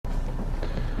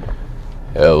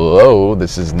Hello,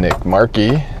 this is Nick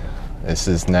Markey. This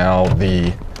is now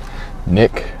the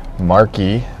Nick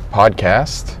Markey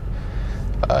podcast.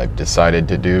 I've decided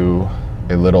to do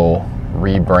a little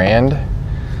rebrand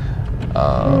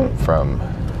from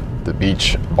the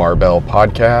Beach Barbell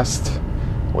podcast,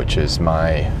 which is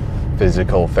my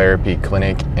physical therapy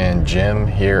clinic and gym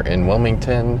here in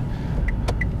Wilmington.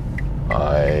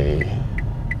 I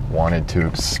wanted to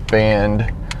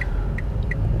expand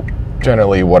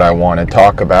generally what I want to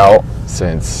talk about,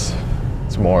 since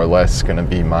it's more or less going to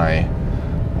be my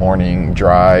morning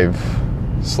drive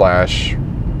 /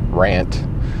 rant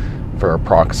for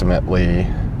approximately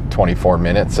 24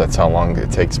 minutes. That's how long it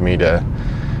takes me to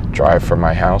drive from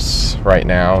my house right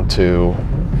now to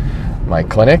my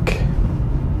clinic.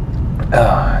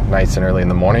 Nice and early in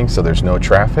the morning, so there's no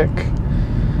traffic.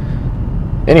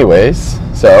 Anyways,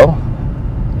 so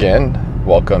again,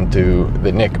 welcome to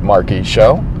the Nick Markey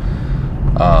Show.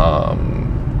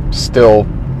 Still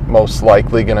most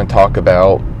likely going to talk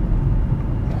about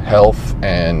health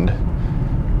and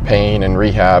pain and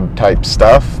rehab type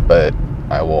stuff, but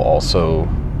I will also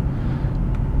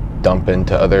dump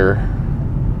into other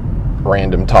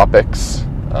random topics.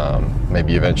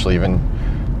 Maybe eventually even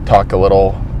talk a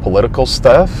little political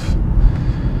stuff.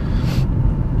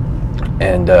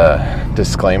 And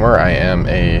disclaimer, I am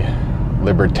a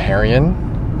libertarian.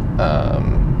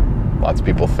 Lots of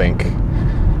people think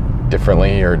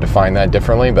differently or define that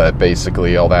differently, but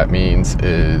basically all that means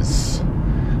is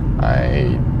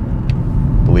I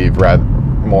believe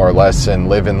more or less in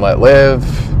live and let live.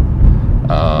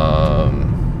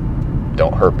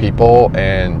 Don't hurt people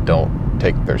and don't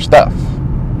take their stuff.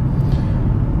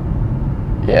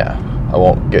 Yeah, I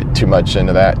won't get too much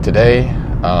into that today,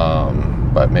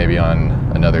 but maybe on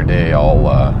another day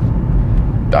I'll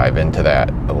dive into that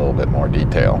a little bit more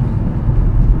detail.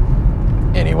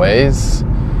 Anyways,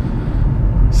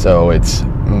 so it's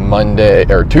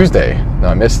Tuesday. No,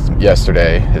 I missed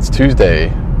yesterday. It's Tuesday,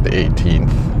 the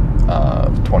 18th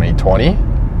of 2020,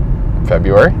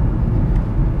 February.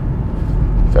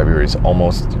 February's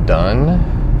almost done.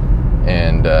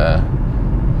 And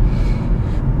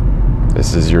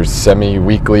this is your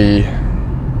semi-weekly,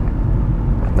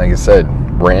 like I said,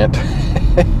 rant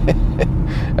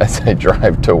as I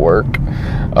drive to work.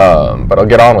 But I'll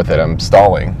get on with it. I'm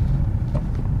stalling.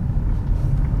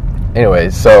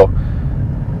 Anyways, so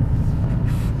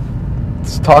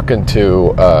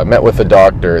met with a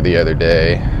doctor the other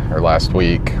day or last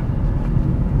week,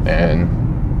 and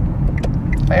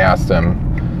I asked him,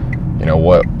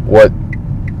 what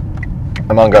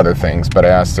among other things, but I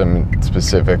asked him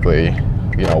specifically,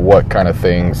 what kind of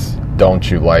things don't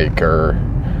you like or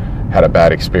had a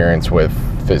bad experience with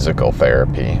physical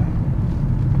therapy?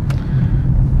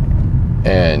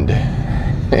 And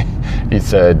he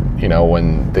said,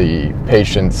 when the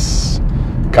patients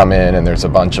come in and there's a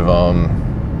bunch of them,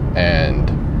 and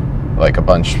like a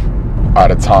bunch at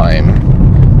a time,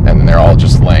 and they're all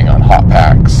just laying on hot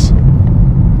packs.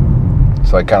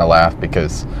 So I kind of laughed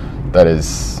because that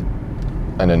is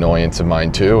an annoyance of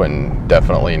mine too, and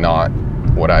definitely not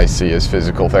what I see as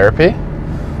physical therapy.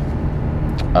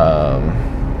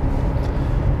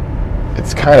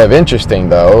 It's kind of interesting,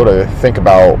 though, to think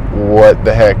about what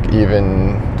the heck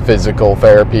even physical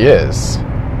therapy is,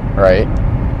 right?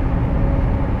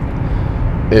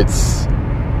 It's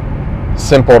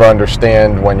simple to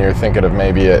understand when you're thinking of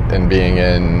maybe it and being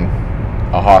in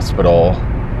a hospital,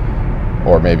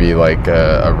 or maybe like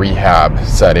a rehab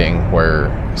setting where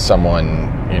someone,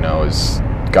 has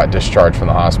got discharged from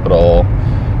the hospital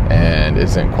and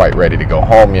isn't quite ready to go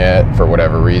home yet for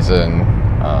whatever reason.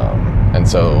 And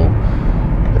so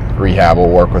rehab will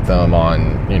work with them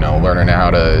on, learning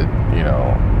how to,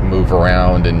 move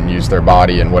around and use their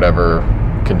body in whatever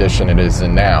condition it is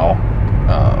in now.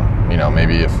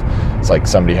 Maybe if it's like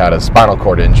somebody had a spinal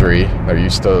cord injury, they're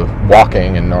used to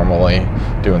walking and normally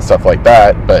doing stuff like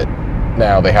that, but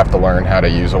now they have to learn how to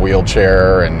use a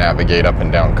wheelchair and navigate up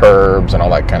and down curbs and all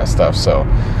that kind of stuff. So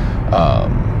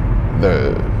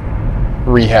the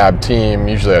rehab team,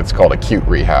 usually that's called acute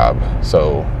rehab.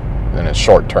 So then it's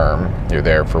short term, you're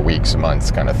there for weeks,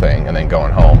 months kind of thing, and then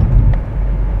going home.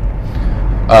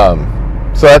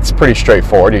 So that's pretty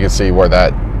straightforward. You can see where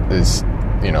that is,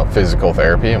 physical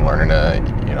therapy and learning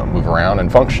to, move around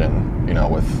and function,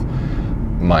 with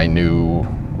my new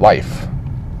life.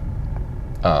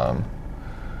 When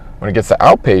it gets to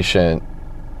outpatient,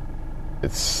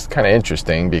 it's kind of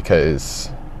interesting because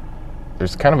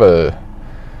there's kind of a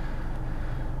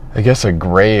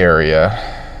gray area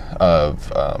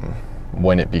of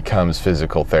when it becomes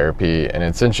physical therapy, and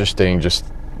it's interesting just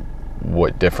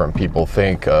what different people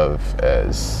think of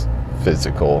as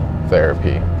physical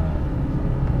therapy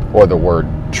or the word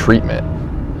treatment.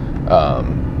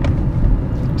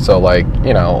 So like,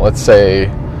 let's say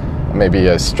maybe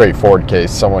a straightforward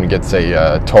case, someone gets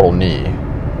a total knee.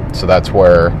 So that's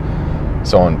where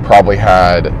someone probably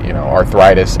had,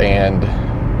 arthritis and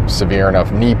severe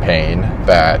enough knee pain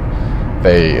that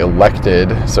they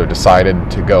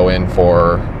decided to go in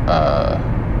for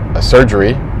a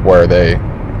surgery where they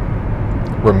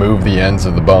remove the ends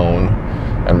of the bone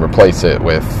and replace it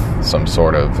with some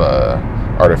sort of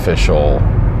artificial,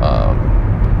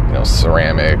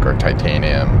 ceramic or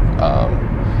titanium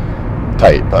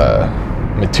type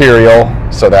material,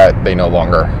 so that they no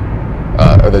longer,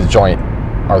 or the joint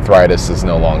arthritis is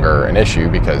no longer an issue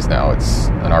because now it's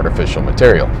an artificial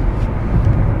material.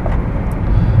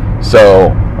 So,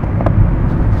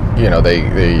 they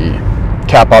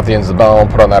cap off the ends of the bone,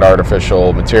 put on that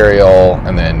artificial material,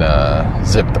 and then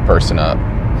zip the person up.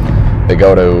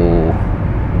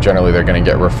 Generally they're going to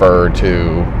get referred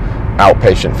to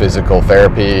outpatient physical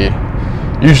therapy.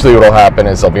 Usually what will happen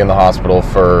is they'll be in the hospital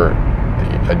for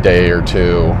a day or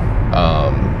two,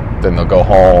 then they'll go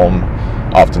home.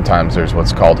 Oftentimes there's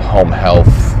what's called home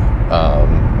health,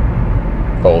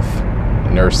 both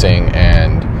nursing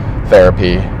and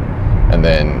therapy, and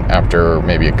then after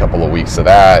maybe a couple of weeks of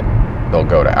that, they'll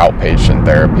go to outpatient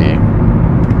therapy,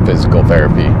 physical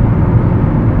therapy,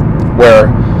 where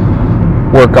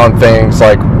work on things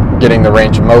like getting the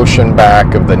range of motion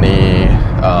back of the knee,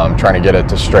 trying to get it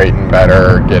to straighten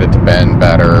better, get it to bend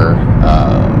better,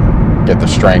 get the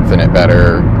strength in it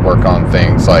better, work on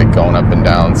things like going up and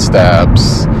down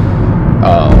steps.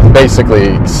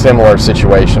 Basically, similar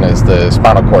situation as the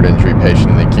spinal cord injury patient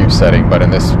in the acute setting, but in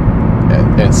this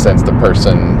instance, the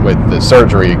person with the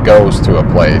surgery goes to a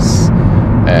place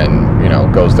and,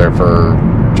 goes there for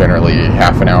generally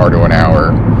half an hour to an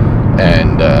hour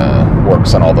and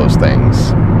works on all those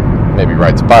things. Maybe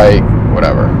rides a bike,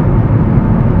 whatever.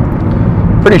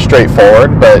 Pretty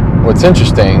straightforward, but what's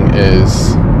interesting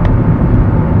is,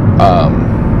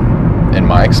 in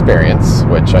my experience,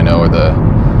 which I know are the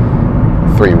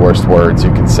 3 worst words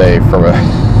you can say from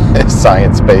a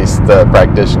science-based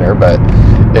practitioner, but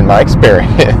in my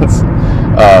experience,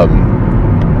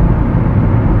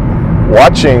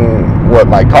 watching what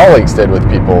my colleagues did with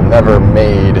people never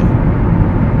made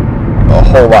a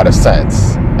whole lot of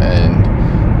sense. And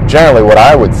generally what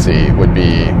I would see would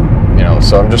be,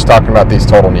 so I'm just talking about these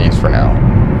total knees for now.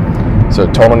 So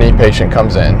a total knee patient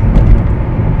comes in,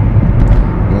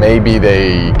 maybe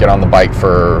they get on the bike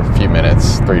for a few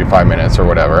minutes, 3 to 5 minutes or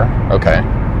whatever. Okay,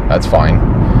 that's fine.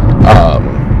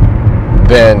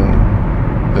 Then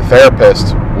the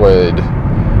therapist would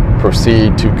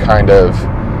proceed to kind of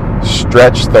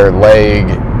stretch their leg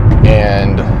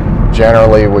and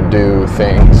generally would do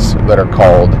things that are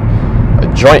called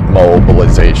a joint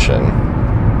mobilization.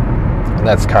 And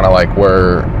that's kind of like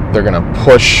where they're going to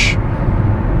push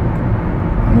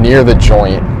near the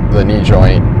joint, the knee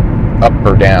joint, up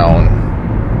or down,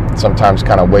 sometimes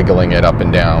kind of wiggling it up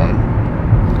and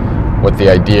down, with the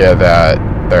idea that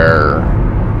they're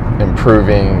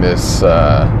improving this,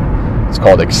 it's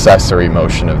called accessory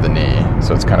motion of the knee.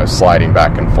 So it's kind of sliding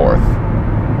back and forth.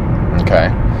 Okay?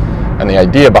 And the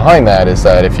idea behind that is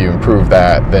that if you improve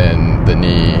that, then the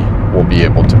knee will be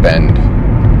able to bend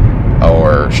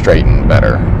or straighten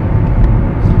better.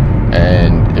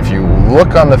 And if you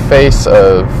look on the face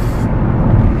of,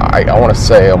 I want to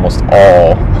say almost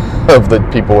all of the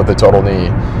people with the total knee,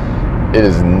 it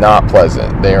is not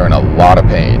pleasant. They are in a lot of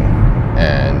pain,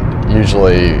 and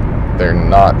usually they're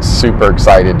not super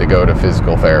excited to go to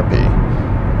physical therapy.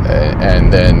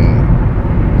 And then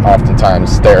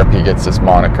oftentimes therapy gets this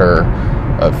moniker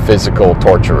of physical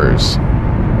torturers.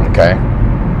 Okay?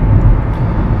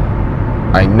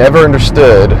 I never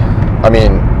understood.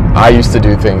 I used to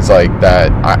do things like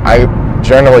that. I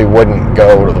generally wouldn't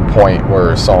go to the point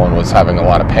where someone was having a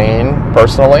lot of pain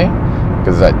personally,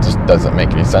 because that just doesn't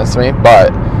make any sense to me.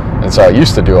 And so I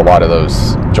used to do a lot of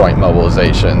those joint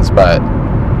mobilizations, but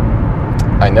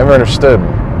I never understood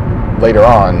later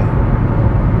on.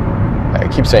 I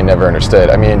keep saying never understood.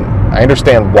 I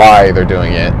understand why they're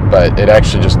doing it, but it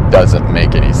actually just doesn't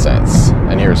make any sense.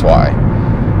 And here's why.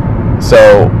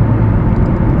 So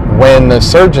when the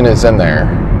surgeon is in there,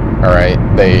 all right,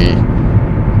 they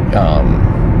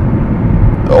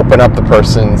open up the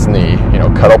person's knee,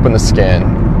 cut open the skin,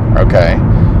 okay,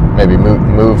 maybe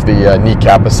move the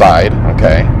kneecap aside,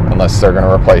 okay, unless they're going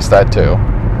to replace that too.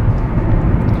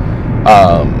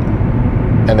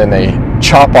 And then they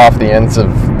chop off the ends of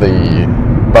the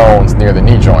bones near the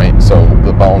knee joint, so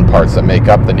the bone parts that make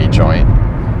up the knee joint.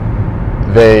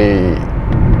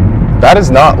 That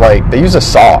is not like, they use a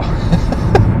saw.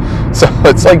 So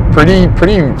it's like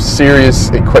pretty serious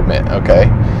equipment, okay?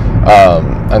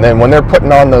 And then when they're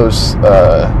putting on those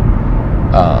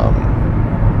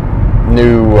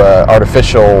new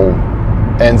artificial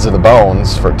ends of the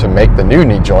bones to make the new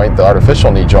knee joint, the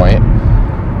artificial knee joint,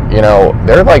 you know,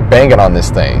 they're like banging on this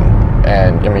thing.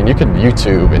 And I mean, you could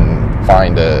YouTube and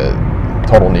find a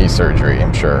total knee surgery,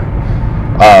 I'm sure.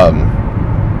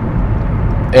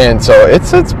 And so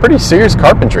it's pretty serious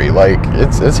carpentry. Like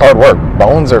it's hard work.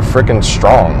 Bones are freaking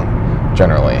strong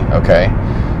generally, okay?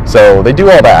 So they do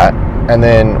all that, and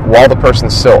then while the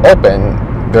person's still open,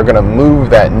 they're going to move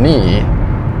that knee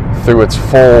through its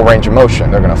full range of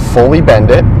motion. They're going to fully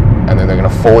bend it, and then they're going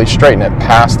to fully straighten it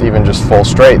past even just full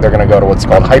straight. They're going to go to what's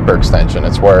called hyperextension.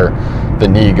 It's where the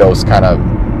knee goes kind of,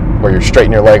 where you're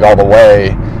straightening your leg all the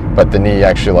way, but the knee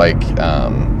actually like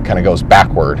kind of goes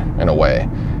backward in a way.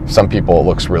 Some people, it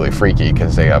looks really freaky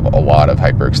because they have a lot of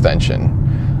hyperextension.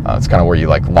 It's kind of where you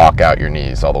like lock out your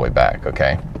knees all the way back,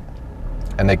 okay?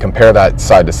 And they compare that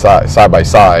side by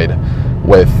side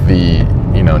with the,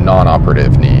 you know,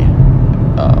 non-operative knee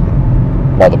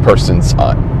while the person's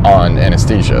on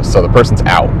anesthesia. So the person's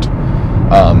out.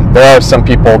 There are some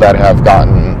people that have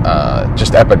gotten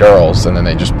just epidurals, and then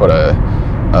they just put a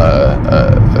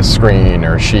screen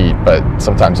or a sheet, but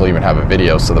sometimes they'll even have a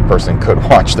video so the person could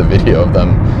watch the video of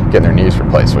them getting their knees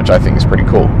replaced, which I think is pretty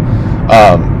cool.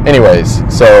 Anyways,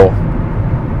 so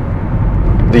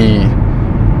the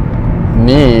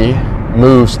knee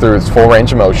moves through its full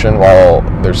range of motion while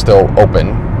they're still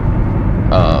open.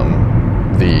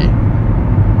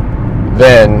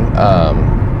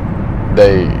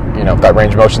 They, you know, if that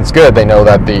range of motion's good, they know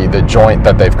that the joint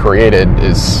that they've created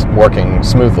is working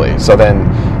smoothly. So then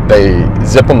they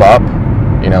zip them up,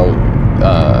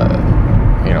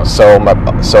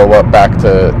 sew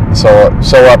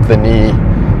up the knee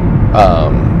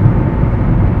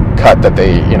cut that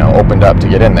they, opened up to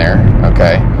get in there,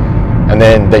 okay? And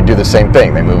then they do the same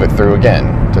thing. They move it through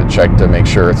again to check to make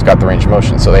sure it's got the range of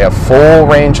motion. So they have full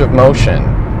range of motion,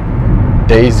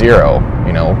 day 0,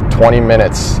 20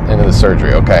 minutes into the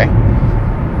surgery, okay?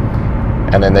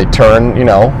 And then they turn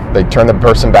the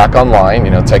person back online,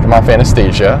 take them off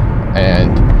anesthesia,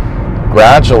 and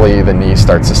gradually the knee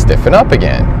starts to stiffen up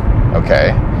again,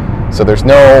 okay? So there's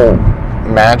no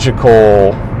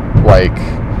magical,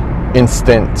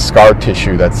 instant scar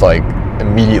tissue that's,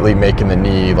 immediately making the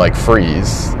knee,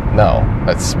 freeze. No,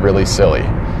 that's really silly.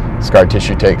 Scar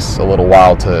tissue takes a little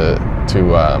while to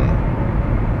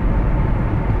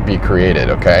be created,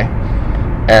 okay?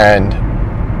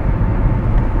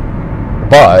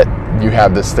 But you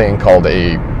have this thing called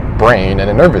a brain and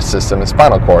a nervous system and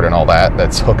spinal cord and all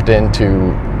that's hooked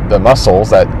into the muscles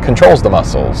that controls the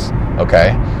muscles,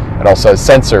 okay? It also has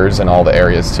sensors in all the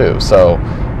areas too. So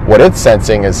what it's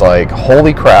sensing is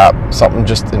holy crap, something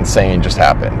just insane just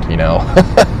happened,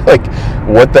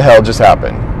 what the hell just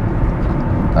happened?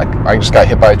 I just got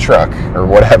hit by a truck or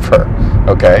whatever,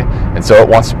 okay? And so it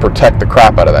wants to protect the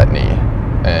crap out of that knee.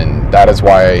 And that is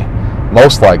why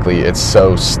most likely it's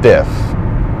so stiff,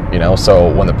 so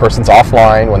when the person's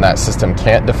offline, when that system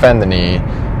can't defend the knee,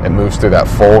 it moves through that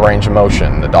full range of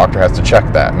motion. The doctor has to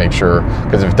check that, make sure,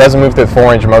 because if it doesn't move through the full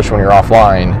range of motion when you're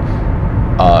offline,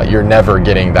 you're never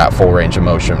getting that full range of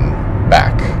motion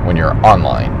back when you're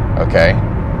online, okay?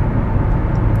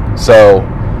 So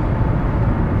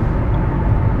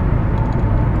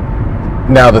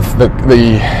now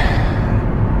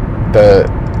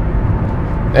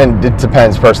and it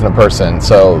depends person to person.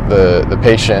 So the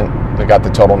patient that got the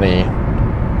total knee,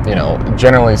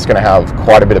 generally is going to have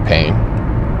quite a bit of pain,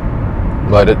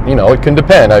 but it can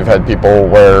depend. I've had people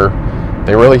where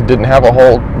they really didn't have a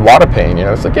whole lot of pain.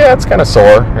 It's it's kind of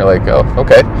sore. You're like, oh,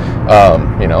 okay.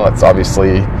 That's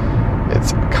obviously,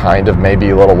 it's kind of maybe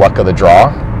a little luck of the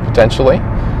draw, potentially.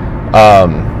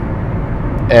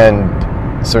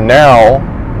 And so now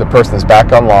the person is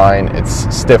back online. It's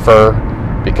stiffer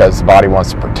because the body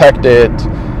wants to protect it.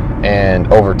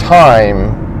 And over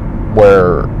time,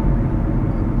 where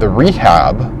the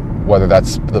rehab, whether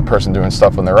that's the person doing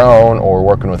stuff on their own or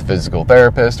working with a physical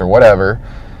therapist or whatever,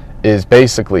 is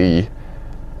basically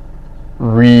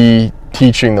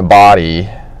reteaching the body,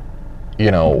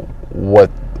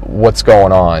 what's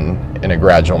going on in a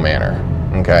gradual manner,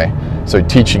 okay? So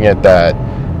teaching it that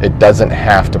it doesn't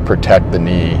have to protect the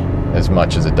knee as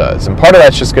much as it does. And part of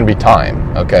that's just going to be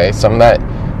time, okay? Some of that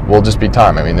will just be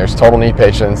time. I mean, there's total knee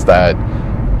patients that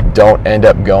don't end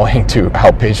up going to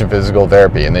outpatient physical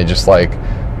therapy, and they just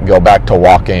go back to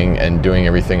walking and doing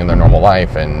everything in their normal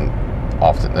life, and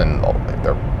often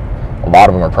a lot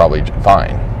of them are probably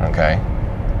fine, okay?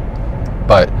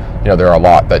 But, there are a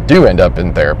lot that do end up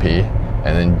in therapy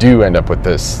and then do end up with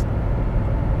this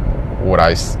what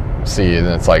I see, and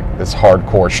it's like this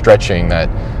hardcore stretching that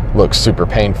looks super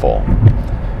painful.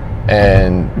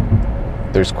 And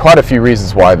there's quite a few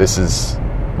reasons why this is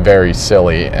very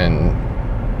silly, and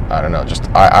I don't know, just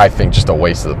I think just a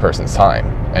waste of the person's time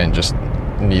and just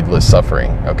needless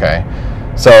suffering. Okay,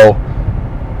 so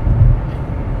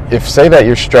if say that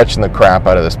you're stretching the crap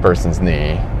out of this person's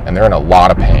knee and they're in a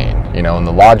lot of pain, you know, and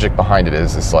the logic behind it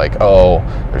is it's like, oh,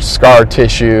 there's scar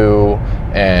tissue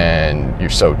and you're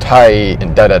so tight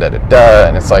and da-da-da-da-da,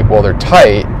 and it's like, well, they're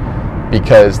tight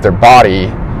because their body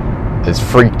is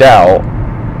freaked out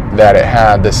that it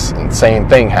had this insane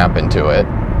thing happen to it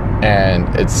and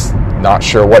it's not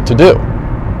sure what to do.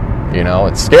 You know,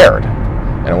 it's scared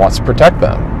and it wants to protect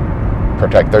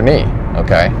their knee.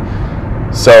 Okay,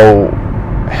 so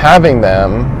having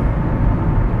them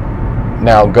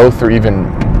now go through even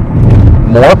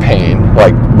more pain,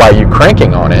 like by you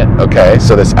cranking on it, okay,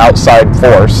 so this outside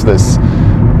force, this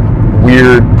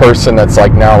weird person that's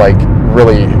like now like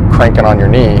really cranking on your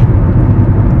knee,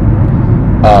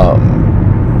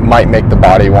 might make the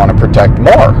body want to protect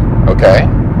more. Okay,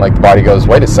 like the body goes,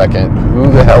 wait a second, who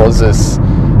the hell is this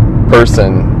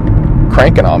person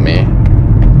cranking on me?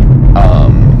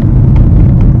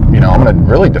 You know, I'm going to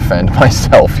really defend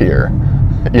myself here,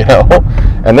 you know.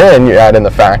 And then you add in the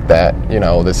fact that, you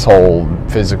know, this whole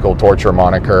physical torture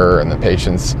moniker, and the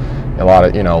patients, a lot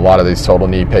of these total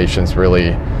knee patients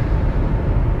really,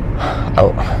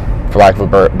 for lack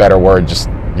of a better word, just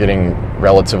getting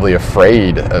relatively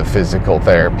afraid of physical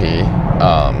therapy.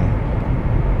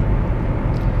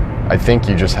 I think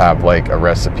you just have like a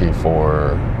recipe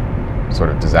for sort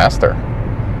of disaster,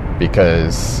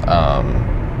 because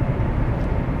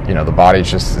you know, the body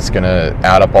just is going to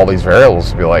add up all these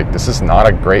variables to be like, this is not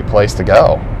a great place to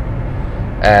go.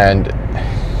 And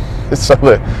so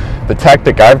the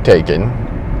tactic I've taken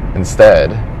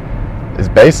instead is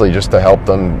basically just to help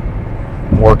them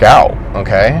work out.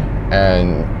 Okay,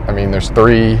 and I mean, there's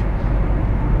three,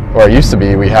 or it used to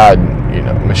be, we had, you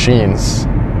know, machines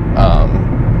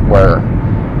where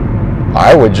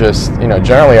I would just, you know,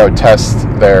 generally I would test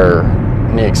their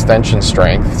knee extension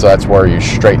strength, so that's where you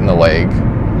straighten the leg,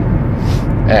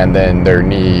 and then their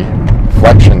knee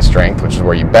flexion strength, which is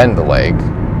where you bend the leg.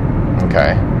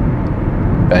 Okay,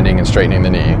 bending and straightening the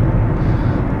knee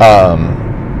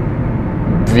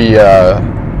via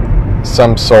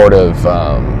some sort of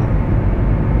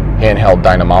handheld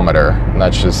dynamometer, and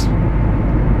that's just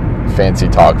fancy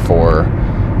talk for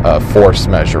a force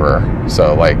measurer.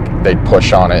 So like they'd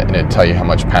push on it and it'd tell you how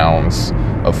much pounds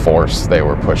of force they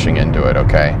were pushing into it.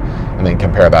 Okay, and then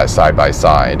compare that side by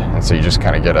side, and so you just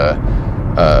kind of get a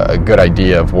good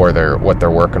idea of what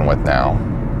they're working with now.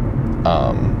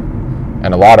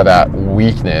 And a lot of that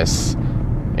weakness,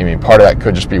 I mean, part of that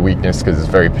could just be weakness because it's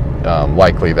very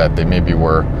likely that they maybe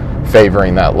were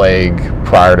favoring that leg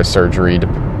prior to surgery,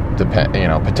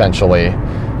 potentially,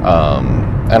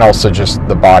 and also just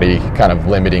the body kind of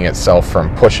limiting itself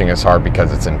from pushing as hard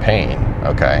because it's in pain.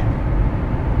 Okay,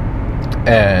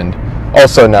 and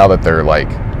also now that they're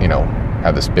like, you know,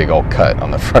 have this big old cut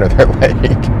on the front of their leg, you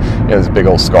know, this big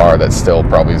old scar that still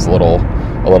probably is a little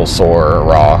sore or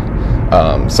raw.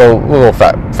 So little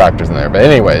factors in there. But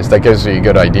anyways, that gives you a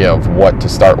good idea of what to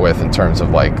start with in terms of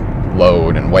like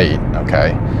load and weight.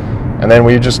 Okay, and then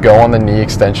we just go on the knee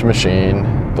extension machine,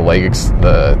 the leg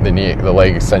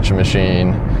extension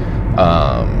machine,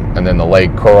 and then the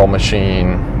leg curl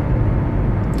machine,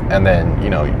 and then,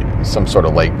 you know, some sort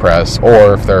of leg press,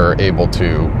 or if they're able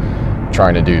to,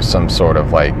 trying to do some sort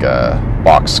of like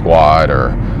box squat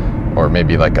or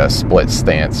maybe like a split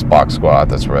stance box squat.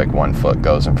 That's where like one foot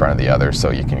goes in front of the other,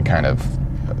 so you can kind of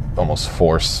almost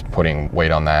force putting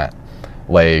weight on that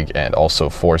leg and also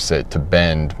force it to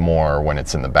bend more when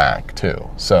it's in the back too.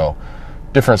 So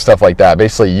different stuff like that,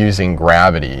 basically using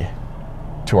gravity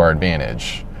to our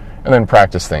advantage, and then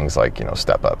practice things like, you know,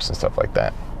 step ups and stuff like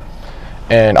that.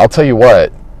 And I'll tell you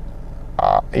what,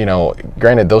 you know,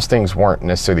 granted those things weren't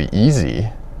necessarily easy,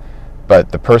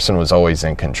 but the person was always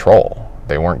in control.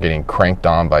 They weren't getting cranked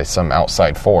on by some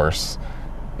outside force,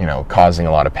 you know, causing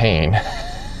a lot of pain.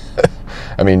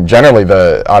 I mean, generally,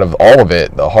 out of all of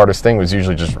it, the hardest thing was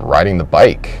usually just riding the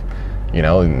bike, you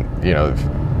know, and, you know,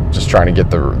 just trying to get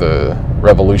the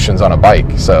revolutions on a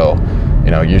bike. So,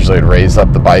 you know, usually I'd raise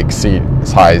up the bike seat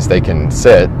as high as they can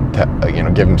sit, to, you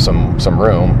know, give them some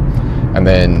room, and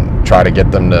then try to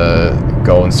get them to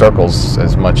go in circles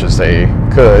as much as they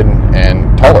could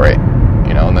and tolerate,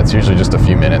 you know, and that's usually just a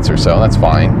few minutes or so, and that's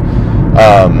fine.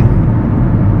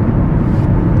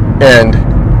 And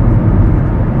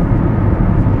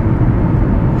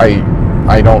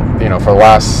I don't, you know, for the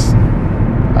last,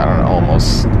 I don't know,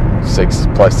 almost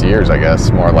 6+ years, I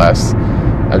guess, more or less,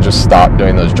 I've just stopped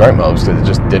doing those joint mobs because it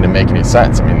just didn't make any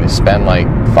sense. I mean, they spend like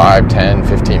 5, 10,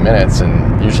 15 minutes,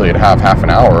 and usually I'd have half an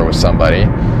hour with somebody.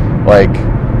 Like,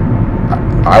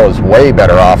 I was way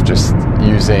better off just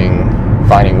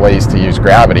finding ways to use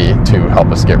gravity to help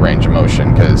us get range of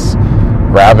motion, because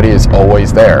gravity is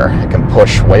always there. It can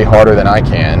push way harder than I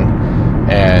can,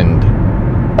 and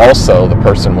also the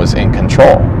person was in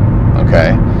control.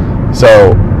 Okay,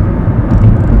 so,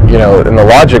 and the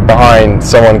logic behind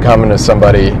someone coming to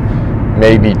somebody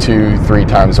maybe 2-3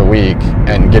 times a week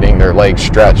and getting their legs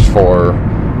stretched for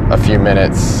a few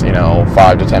minutes,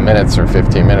 5 to 10 minutes or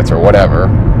 15 minutes or whatever,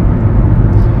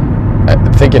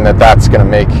 thinking that that's going to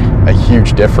make a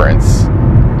huge difference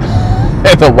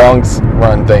in the long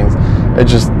run things,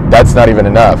 that's not even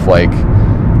enough. Like,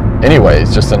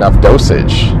 anyways, just enough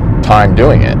dosage time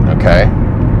doing it, okay?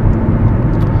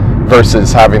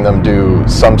 Versus having them do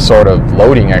some sort of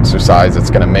loading exercise that's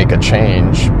going to make a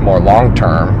change more long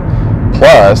term,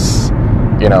 plus,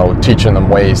 teaching them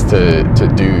ways to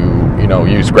do,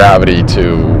 use gravity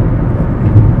to,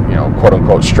 quote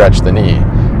unquote, stretch the knee.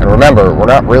 And remember, we're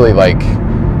not really like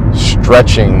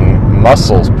stretching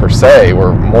muscles per se.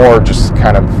 We're more just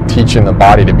kind of teaching the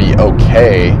body to be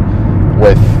okay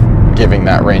with giving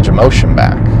that range of motion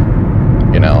back,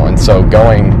 and so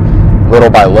going little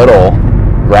by little,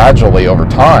 gradually over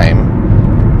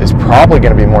time, is probably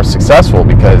going to be more successful,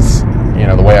 because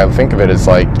the way I think of it is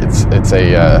like it's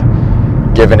a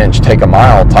give an inch, take a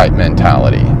mile type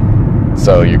mentality.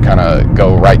 So you kind of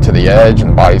go right to the edge,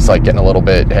 and the body's like getting a little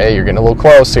bit, hey, you're getting a little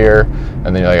close here,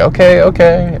 and then you're like,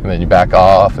 okay, and then you back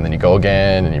off, and then you go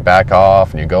again, and you back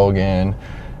off, and you go again,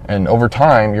 and over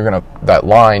time that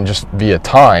line, just via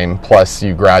time plus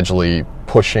you gradually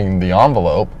pushing the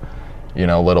envelope,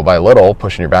 little by little,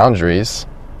 pushing your boundaries,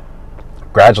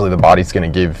 gradually the body's going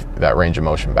to give that range of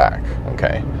motion back.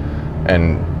 Okay,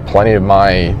 and plenty of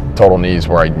my total knees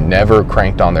where I never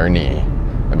cranked on their knee,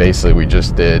 and basically we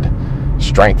just did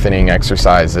strengthening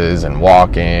exercises and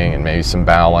walking and maybe some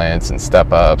balance and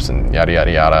step ups and yada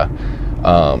yada yada,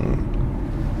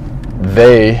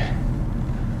 they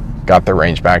got the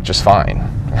range back just fine.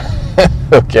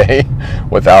 Okay,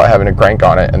 without having to crank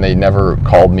on it, and they never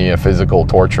called me a physical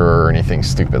torturer or anything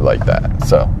stupid like that.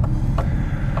 So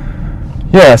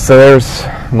yeah, so there's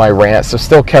my rant. So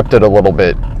still kept it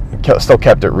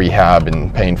rehab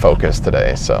and pain focused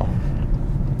today. So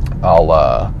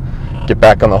I'll get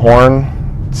back on the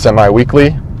horn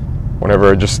semi-weekly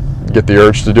whenever I just get the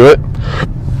urge to do it.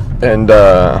 And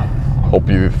hope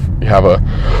you have a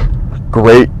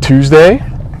great Tuesday.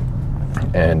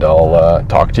 And I'll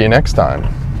talk to you next time.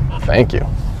 Thank you.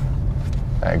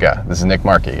 This is Nick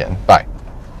Markey again. Bye.